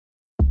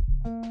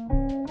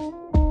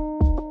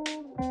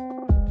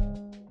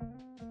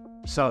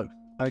So,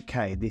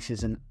 okay, this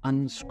is an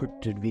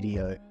unscripted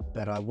video,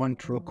 but I want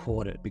to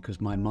record it because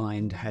my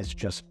mind has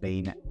just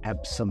been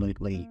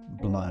absolutely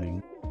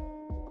blown.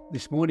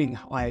 This morning,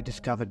 I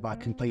discovered by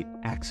complete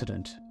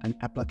accident an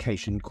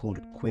application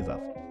called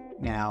Quivr.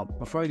 Now,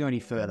 before I go any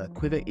further,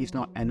 Quivr is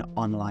not an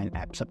online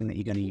app, something that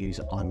you're going to use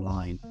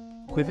online.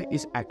 Quivr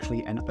is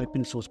actually an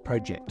open source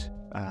project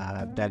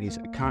that is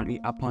currently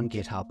up on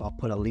GitHub. I'll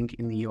put a link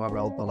in the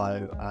URL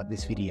below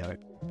this video.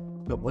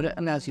 But what it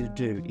allows you to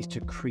do is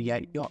to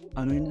create your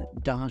own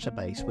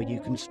database where you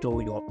can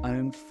store your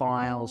own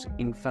files,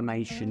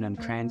 information, and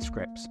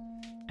transcripts,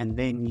 and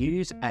then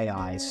use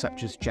AIs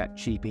such as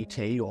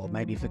ChatGPT or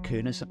maybe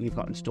Vicuna, something you've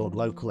got installed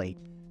locally,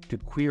 to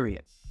query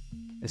it,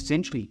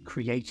 essentially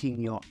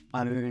creating your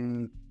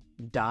own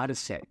data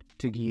set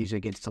to use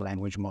against a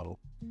language model.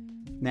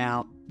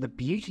 Now, the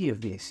beauty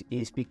of this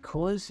is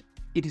because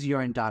it is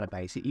your own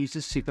database, it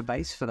uses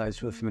Superbase for those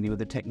who are familiar with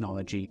the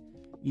technology.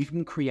 You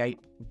can create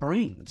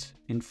brains.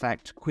 In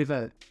fact,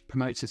 Quivr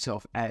promotes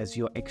itself as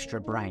your extra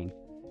brain.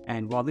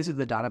 And while this is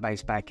the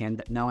database backend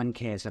that no one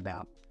cares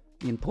about,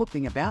 the important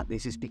thing about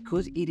this is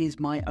because it is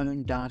my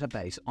own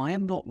database, I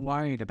am not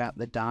worried about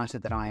the data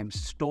that I am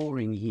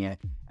storing here,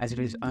 as it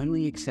is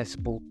only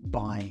accessible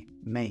by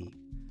me.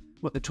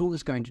 What the tool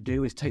is going to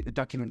do is take the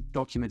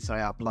documents I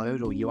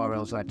upload or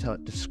URLs I tell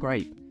it to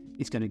scrape.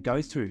 It's going to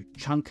go through,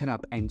 chunk it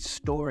up, and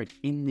store it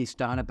in this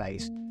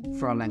database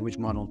for a language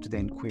model to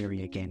then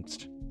query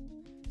against.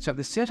 So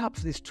the setup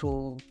for this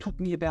tool took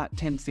me about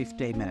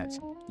 10-15 minutes.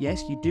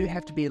 Yes, you do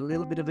have to be a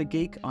little bit of a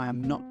geek. I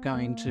am not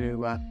going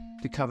to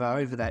cover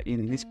over that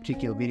in this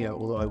particular video,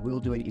 although I will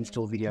do an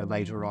install video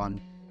later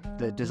on.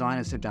 The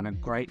designers have done a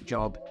great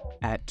job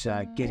at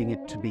getting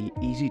it to be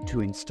easy to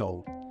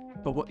install.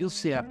 But what you'll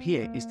see up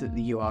here is that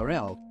the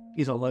URL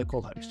is a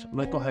localhost.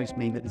 Localhost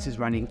means that this is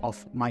running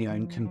off my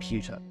own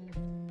computer.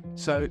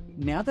 So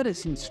now that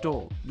it's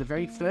installed, the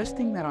very first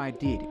thing that I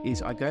did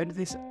is I go to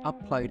this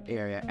upload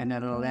area, and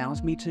it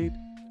allows me to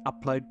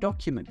upload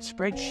documents,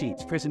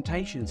 spreadsheets,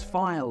 presentations,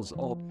 files,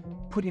 or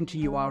put into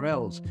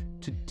URLs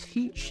to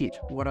teach it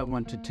what I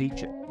want to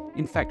teach it.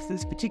 In fact, for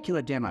this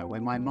particular demo,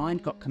 where my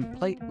mind got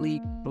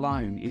completely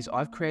blown, is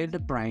I've created a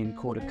brain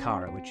called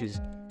Educator, which is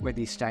where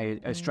the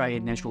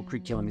Australian National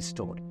Curriculum is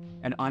stored.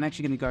 And I'm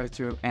actually going to go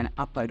through and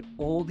upload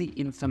all the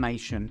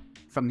information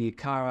from the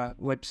Educator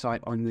website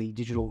on the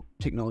digital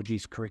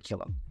technologies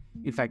curriculum.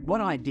 In fact,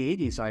 what I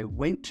did is I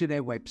went to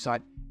their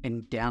website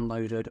and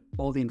downloaded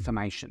all the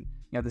information.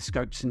 You know, the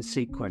scopes and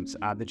sequence,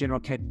 the general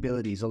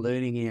capabilities, the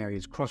learning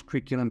areas,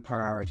 cross-curriculum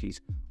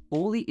priorities,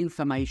 all the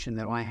information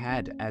that I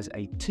had as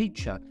a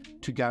teacher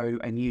to go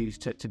and use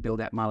to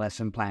build out my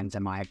lesson plans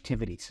and my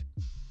activities.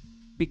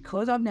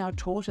 Because I've now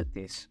taught it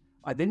this,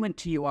 I then went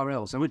to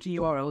URLs. I went to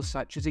URLs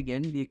such as,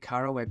 again, the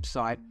Educator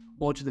website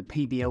or to the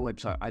PBL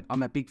website.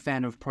 I'm a big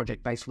fan of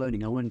project-based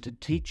learning. I wanted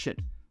to teach it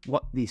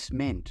what this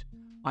meant.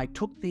 I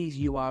took these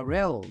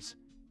URLs,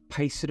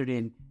 pasted it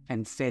in,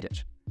 and fed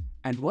it.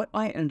 And what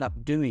I ended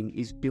up doing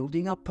is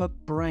building up a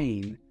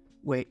brain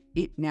where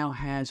it now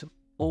has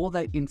all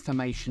that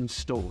information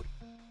stored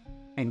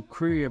and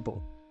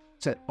queryable,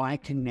 so that I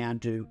can now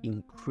do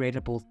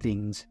incredible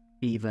things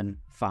even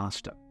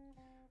faster.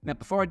 Now,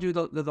 before I do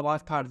the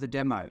live part of the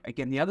demo,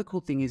 again, the other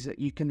cool thing is that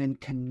you can then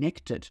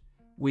connect it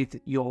with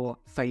your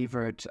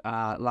favorite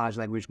large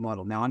language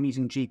model. Now, I'm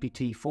using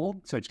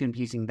GPT-4, so it's going to be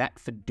using that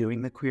for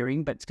doing the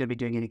querying, but it's going to be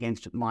doing it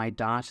against my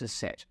data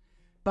set.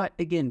 But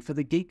again, for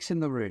the geeks in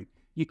the room,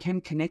 you can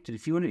connect it.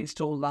 If you want to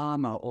install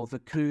Llama or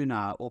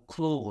Vicuna or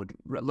Claude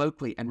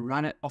locally and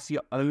run it off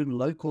your own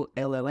local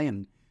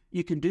LLM,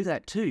 you can do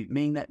that too,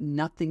 meaning that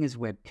nothing is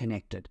web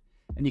connected.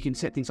 And you can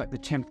set things like the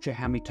temperature,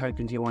 how many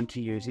tokens you want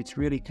to use. It's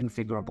really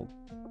configurable.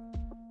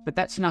 But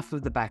that's enough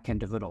of the back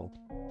end of it all.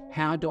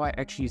 How do I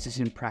actually use this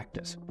in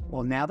practice?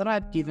 Well, now that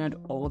I've given it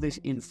all this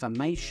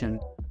information,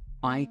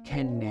 I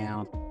can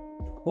now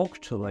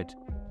talk to it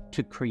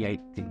to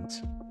create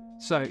things.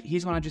 So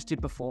here's what I just did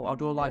before. I'll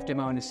do a live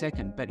demo in a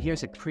second, but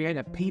here's it. Create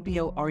a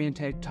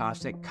PBL-oriented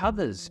task that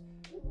covers,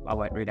 I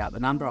won't read out the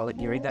number, I'll let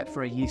you read that,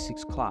 for a Year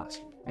 6 class,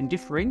 and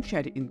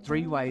differentiate it in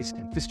 3 ways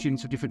for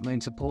students with different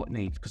learning support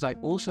needs, because I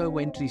also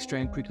went to the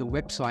Australian Curriculum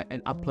website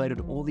and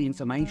uploaded all the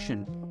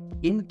information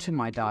into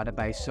my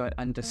database so it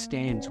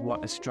understands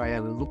what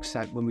Australia looks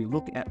at when we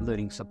look at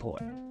learning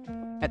support.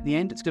 At the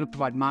end, it's going to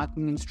provide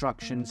marking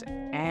instructions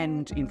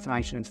and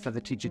information for the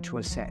teacher to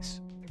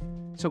assess.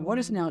 So what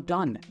it's now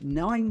done,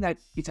 knowing that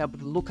it's able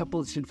to look up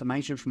all this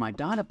information from my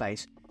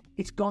database,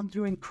 it's gone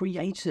through and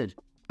created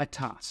a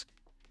task,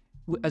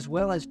 as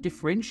well as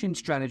differentiating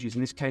strategies,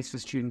 in this case for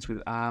students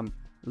with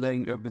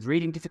learning with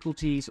reading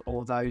difficulties,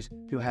 or those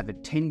who have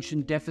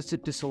attention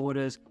deficit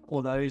disorders,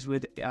 or those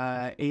with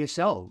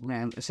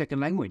ESL, a second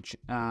language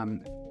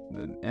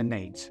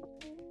needs.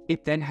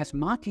 It then has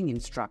marking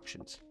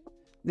instructions.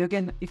 Now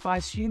again, if I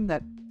assume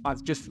that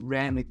I've just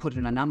randomly put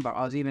in a number,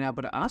 I was even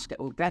able to ask it,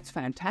 well, that's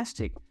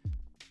fantastic.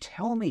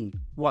 Tell me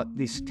what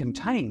this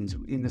contains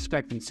in the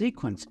scope and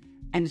sequence,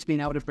 and it's been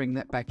able to bring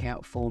that back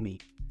out for me.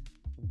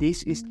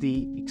 This is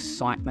the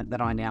excitement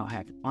that I now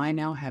have. I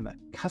now have a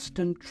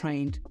custom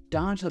trained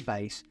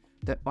database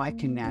that I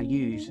can now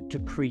use to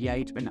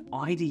create and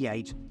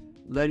ideate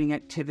learning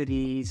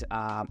activities,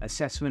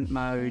 assessment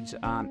modes,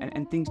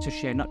 and things to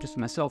share, not just for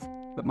myself,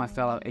 but my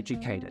fellow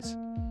educators.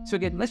 So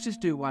again, let's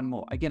just do one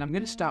more. Again, I'm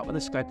going to start with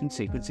a scope and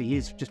sequence. So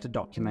here's just a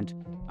document.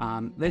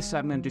 Let's say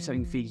I'm going to do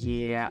something for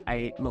year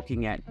 8,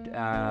 looking at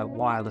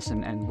wireless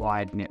and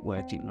wired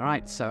networking. All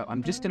right, so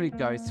I'm just going to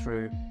go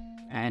through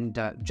and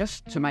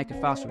just to make it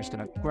faster, I'm just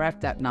going to grab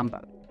that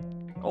number.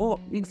 Or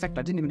in fact,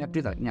 I didn't even have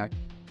to do that.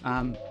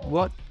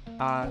 What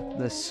are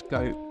the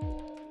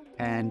scope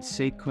and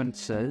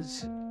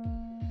sequences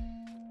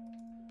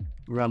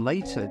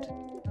related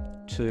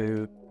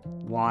to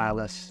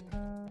wireless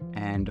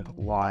and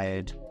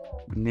wired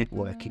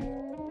networking?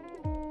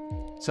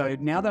 So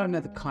now that I know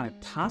the kind of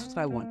tasks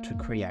I want to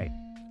create,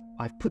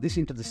 I've put this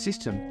into the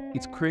system.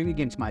 It's querying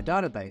against my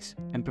database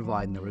and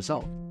providing the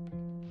result.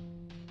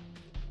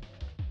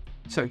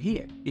 So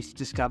here, it's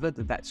discovered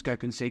that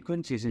scope and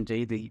sequence is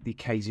indeed the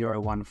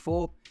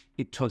K014.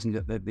 It tells me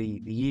that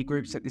the year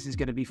groups that this is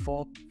going to be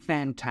for.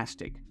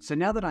 Fantastic. So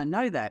now that I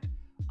know that,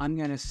 I'm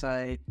going to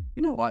say,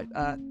 you know what,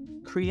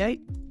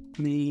 create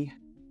me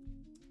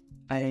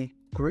a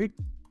group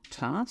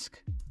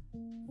task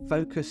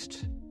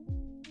focused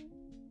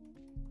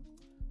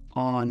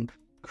on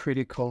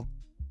critical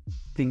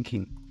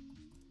thinking.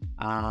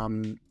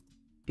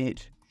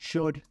 It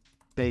should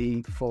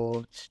be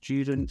for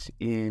students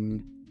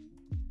in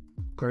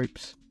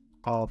groups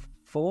of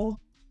 4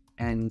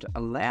 and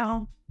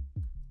allow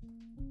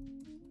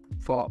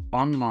for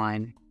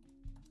online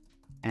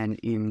and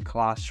in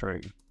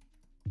classroom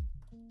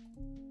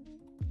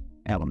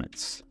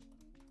elements.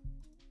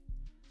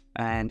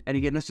 And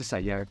again, let's just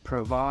say,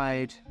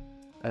 provide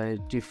a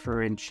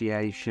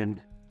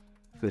differentiation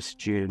for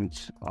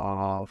students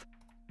of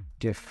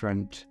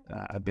different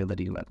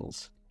ability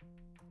levels.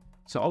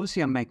 So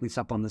obviously I'm making this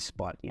up on the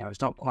spot.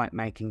 It's not quite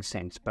making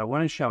sense, but I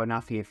want to show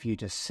enough here for you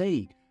to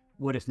see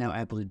what it's now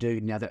able to do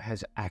now that it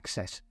has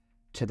access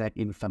to that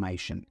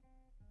information.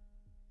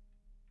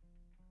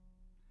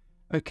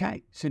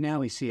 Okay, so now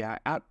we see our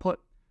output.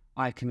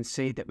 I can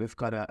see that we've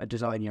got a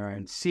design your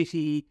own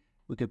city.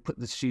 We could put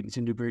the students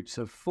into groups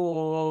of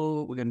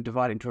 4. We're going to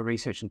divide into a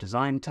research and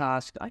design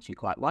task. I actually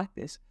quite like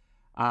this.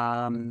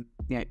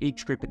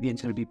 Each group at the end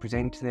is going to be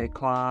presenting to their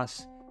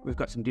class. We've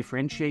got some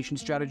differentiation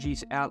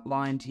strategies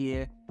outlined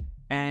here.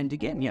 And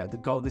again, the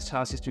goal of this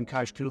task is to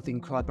encourage critical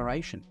thinking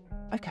collaboration.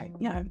 Okay,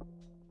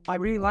 I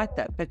really like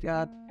that. But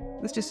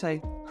let's just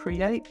say,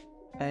 create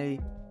a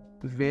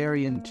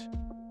variant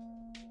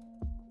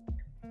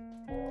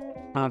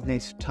of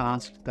this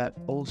task that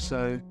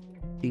also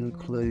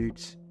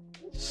includes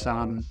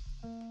some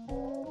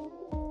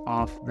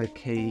of the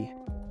key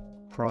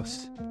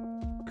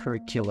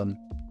cross-curriculum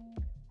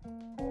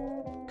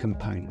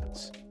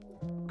components.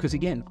 Because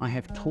again, I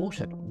have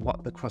taught it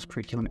what the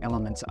cross-curriculum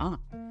elements are.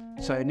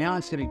 So now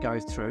it's going to go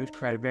through to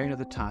create a variant of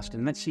the task,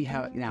 and let's see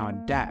how it now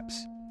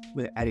adapts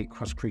with adding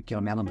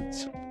cross-curriculum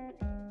elements.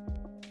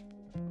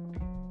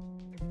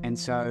 And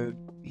so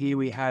here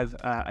we have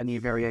a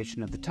new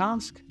variation of the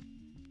task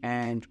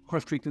and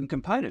cross-curriculum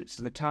components.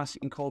 So the task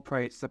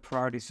incorporates the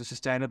priorities for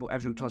sustainable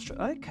agriculture.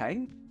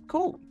 Okay,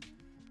 cool.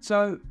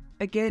 So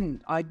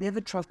again, I never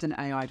trust an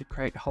AI to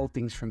create whole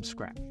things from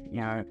scratch.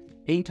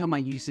 Anytime I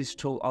use this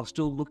tool, I'll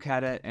still look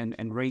at it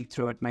and read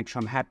through it, make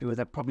sure I'm happy with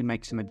it, probably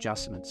make some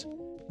adjustments.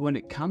 When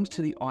it comes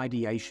to the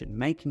ideation,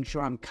 making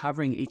sure I'm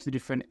covering each of the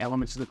different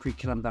elements of the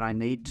curriculum that I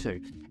need to,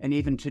 and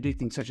even to do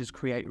things such as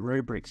create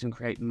rubrics and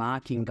create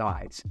marking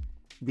guides,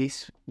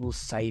 this will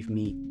save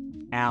me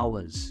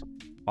hours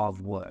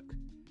of work.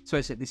 So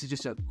as I said, this is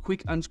just a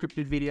quick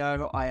unscripted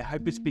video. I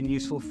hope it's been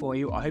useful for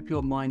you. I hope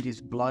your mind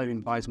is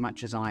blown by as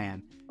much as I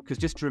am. Because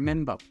just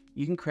remember,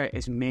 you can create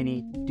as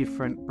many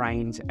different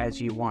brains as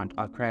you want.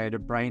 I've created a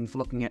brain for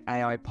looking at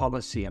AI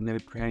policy. I'm going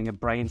to be creating a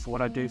brain for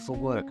what I do for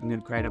work. I'm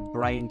going to create a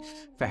brain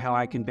for how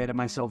I can better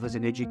myself as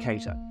an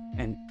educator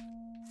and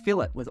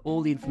fill it with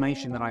all the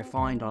information that I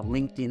find on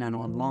LinkedIn and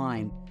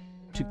online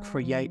to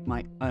create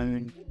my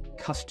own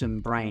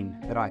custom brain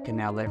that I can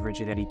now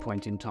leverage at any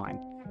point in time.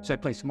 So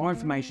please, for more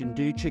information,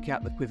 do check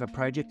out the Quivr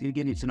project.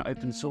 Again, it's an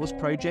open source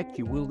project.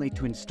 You will need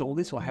to install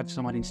this or have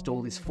someone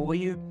install this for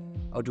you.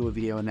 I'll do a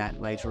video on that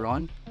later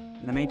on.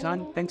 In the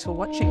meantime, thanks for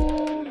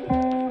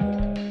watching.